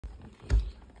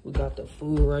We got the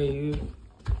food right here.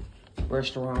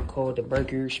 Restaurant called the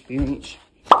Burger Experience.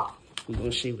 We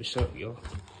gonna see what's up, y'all.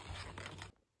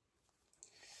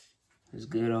 It's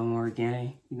good on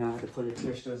organic. You know how to put the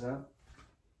testers up.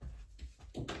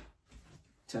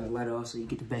 Turn the light off so you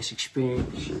get the best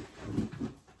experience.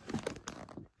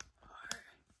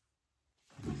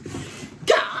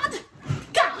 God!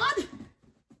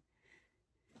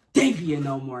 David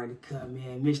Omar in the cut,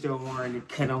 man. Mr. Omar in the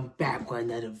cut. I'm back with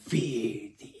another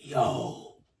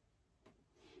video.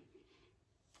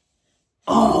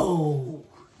 Oh!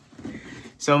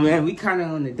 So, man, we kind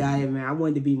of on the diet, man. I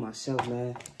wanted to be myself,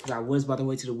 man. Because I was about to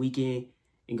wait till the weekend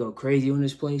and go crazy on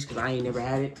this place because I ain't never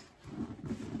had it.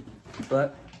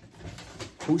 But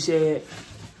who said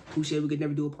we could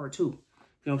never do a part 2? You know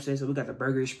what I'm saying? So we got the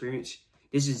Burger Experience.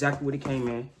 This is exactly what it came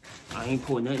in. I ain't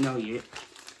pulled nothing out yet.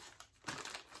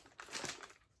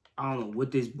 I don't know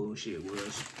what this bullshit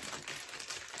was.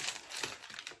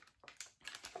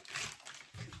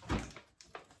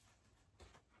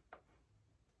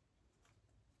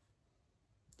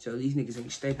 So these niggas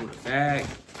ain't stapled a bag.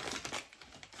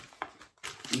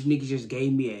 These niggas just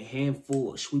gave me a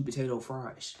handful of sweet potato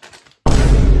fries.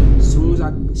 As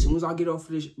soon as I get off of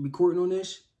this recording on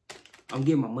this, I'm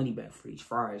getting my money back for these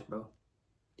fries, bro.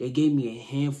 They gave me a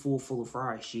handful full of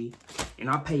fries, G. And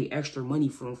I paid extra money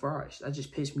for them fries. That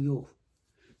just pissed me off.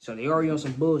 So they already on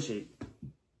some bullshit.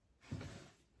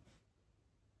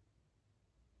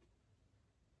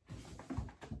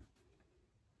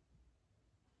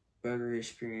 Burger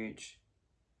Experience.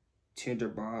 Tender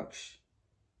box.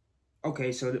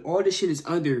 Okay, so all this shit is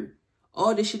under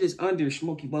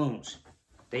Smoky Bones.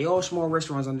 They all small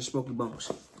restaurants under Smoky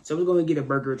Bones. So we're gonna get a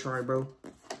burger try, bro.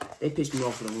 They pissed me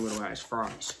off with them little ass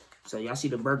fries. So y'all see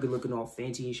the burger looking all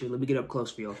fancy and shit. Let me get up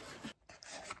close for y'all.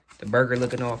 The burger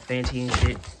looking all fancy and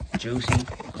shit. Juicy. You know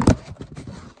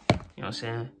what I'm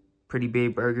saying? Pretty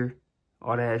big burger.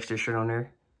 All that extra shit on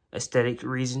there. Aesthetic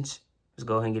reasons. Let's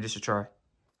go ahead and get this a try.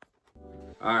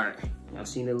 Alright. Y'all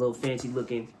seen the little fancy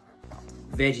looking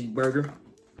veggie burger.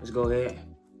 Let's go ahead.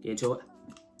 Get into it.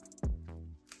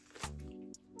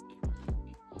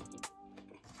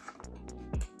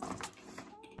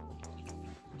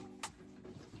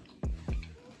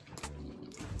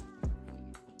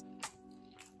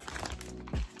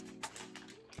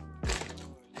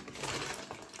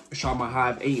 Try my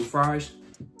half-eaten fries.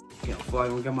 Can't fly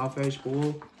when I get my face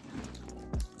full.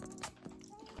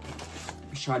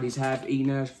 Try these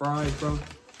half-eaten ass fries, bro.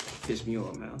 Piss me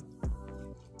off, man.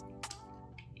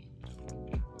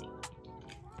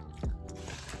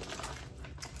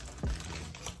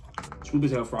 Sweet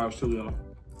potato fries too, y'all.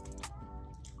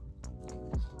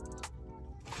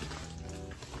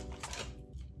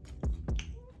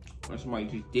 Somebody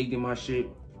just digged in my shit.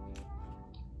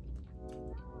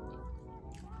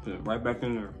 Put it right back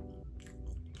in there.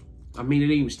 I mean, it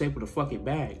didn't even staple the fucking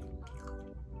bag.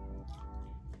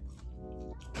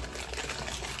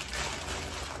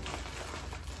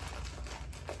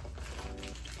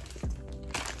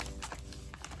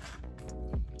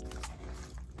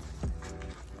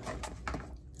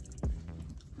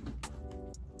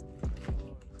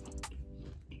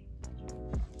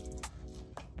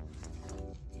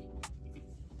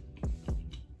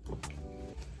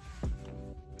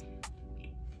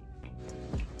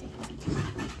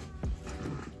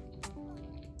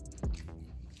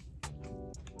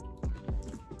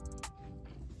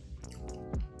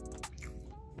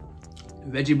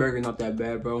 Veggie burger not that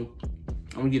bad, bro.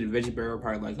 I'm gonna get a veggie burger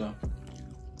probably like a.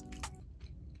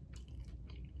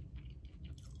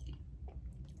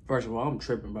 First of all, I'm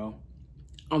tripping, bro.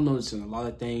 I'm noticing a lot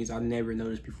of things I never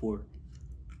noticed before.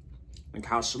 Like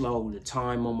how slow the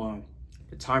time on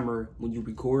the timer when you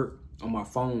record on my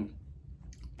phone,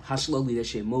 how slowly that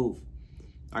shit move.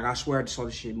 Like I swear I saw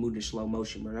this shit move in slow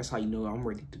motion, bro. That's how you know I'm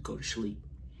ready to go to sleep.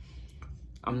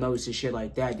 I'm noticing shit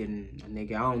like that, then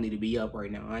nigga, I don't need to be up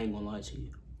right now. I ain't gonna lie to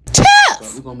you.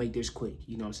 So we're gonna make this quick.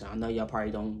 You know what I'm saying? I know y'all probably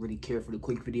don't really care for the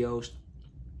quick videos,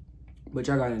 but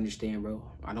y'all gotta understand, bro.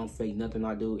 I don't fake nothing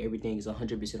I do. Everything is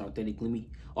 100%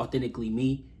 authentically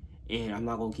me, and I'm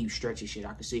not gonna keep stretching shit.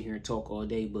 I can sit here and talk all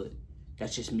day, but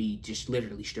that's just me, just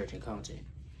literally stretching content.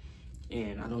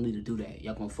 And I don't need to do that.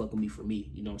 Y'all gonna fuck with me for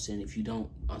me. You know what I'm saying? If you don't,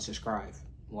 unsubscribe.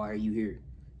 Why are you here?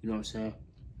 You know what I'm saying?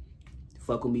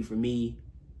 Fuck with me for me.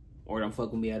 Or don't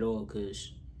fuck with me at all,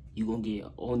 because you gonna get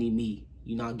only me.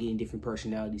 You're not getting different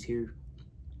personalities here.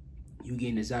 You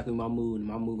getting exactly my mood, and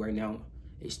my mood right now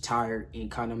is tired and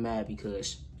kind of mad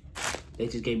because they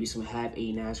just gave me some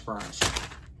half-eaten ass fries.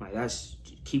 Like,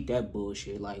 keep that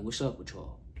bullshit. Like, what's up with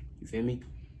y'all? You feel me?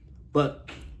 But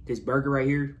this burger right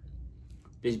here,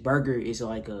 this burger is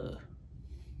like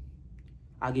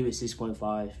I'll give it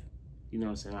 6.5. You know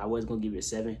what I'm saying? I was gonna give it a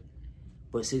 7,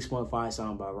 but 6.5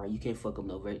 sound about right. You can't fuck up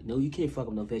you can't fuck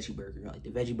up no veggie burger. Like,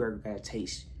 the veggie burger gotta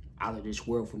taste out of this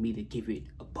world for me to give it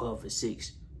above a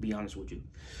 6. Be honest with you,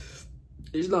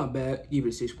 it's not bad. Give it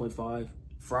a 6.5.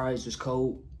 Fries was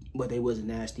cold, but they wasn't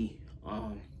nasty.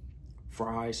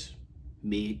 Fries,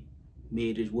 mid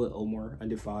is what, Omar,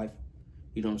 under 5.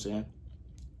 You know what I'm saying?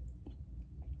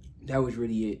 That was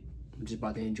really it. I'm just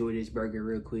about to enjoy this burger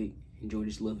real quick. Enjoy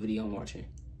this little video I'm watching.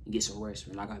 And get some rest,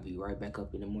 man. I gotta be right back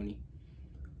up in the morning.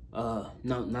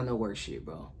 No work shit,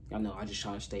 bro. I know, I just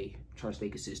trying to stay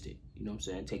consistent. You know what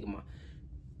I'm saying?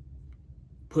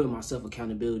 Putting myself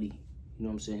accountability. You know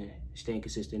what I'm saying? Staying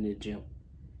consistent in the gym.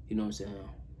 You know what I'm saying?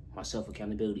 My self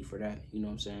accountability for that. You know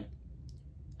what I'm saying?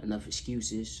 Enough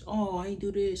excuses. Oh, I ain't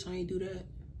do this, I ain't do that.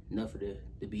 Enough of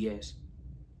the BS.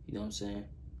 You know what I'm saying?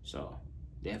 So,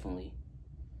 definitely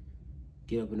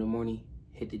get up in the morning,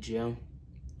 hit the gym.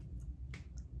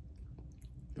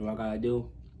 Do what I gotta do.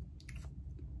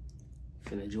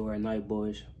 Finna enjoy our night,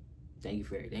 boys. Thank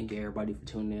you everybody for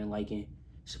tuning in, liking,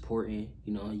 supporting.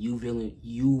 You know, you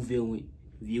viewing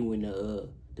the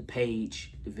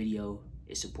page, the video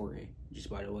is supporting. Just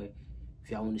by the way,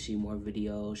 if y'all want to see more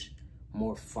videos,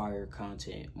 more fire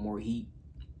content, more heat,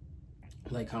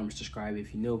 like, comment, subscribe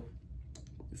if you're new.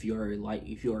 If you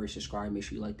already subscribed, make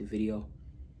sure you like the video.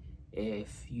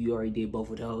 If you already did both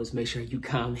of those, make sure you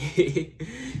comment.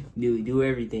 do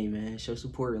everything, man. Show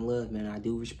support and love, man. I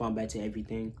do respond back to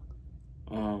everything.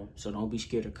 So don't be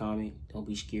scared to comment. Don't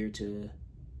be scared to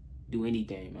do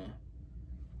anything, man.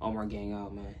 Omar gang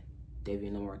out, man. Davey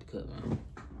and Omar at the cut, man.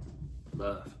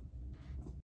 Love.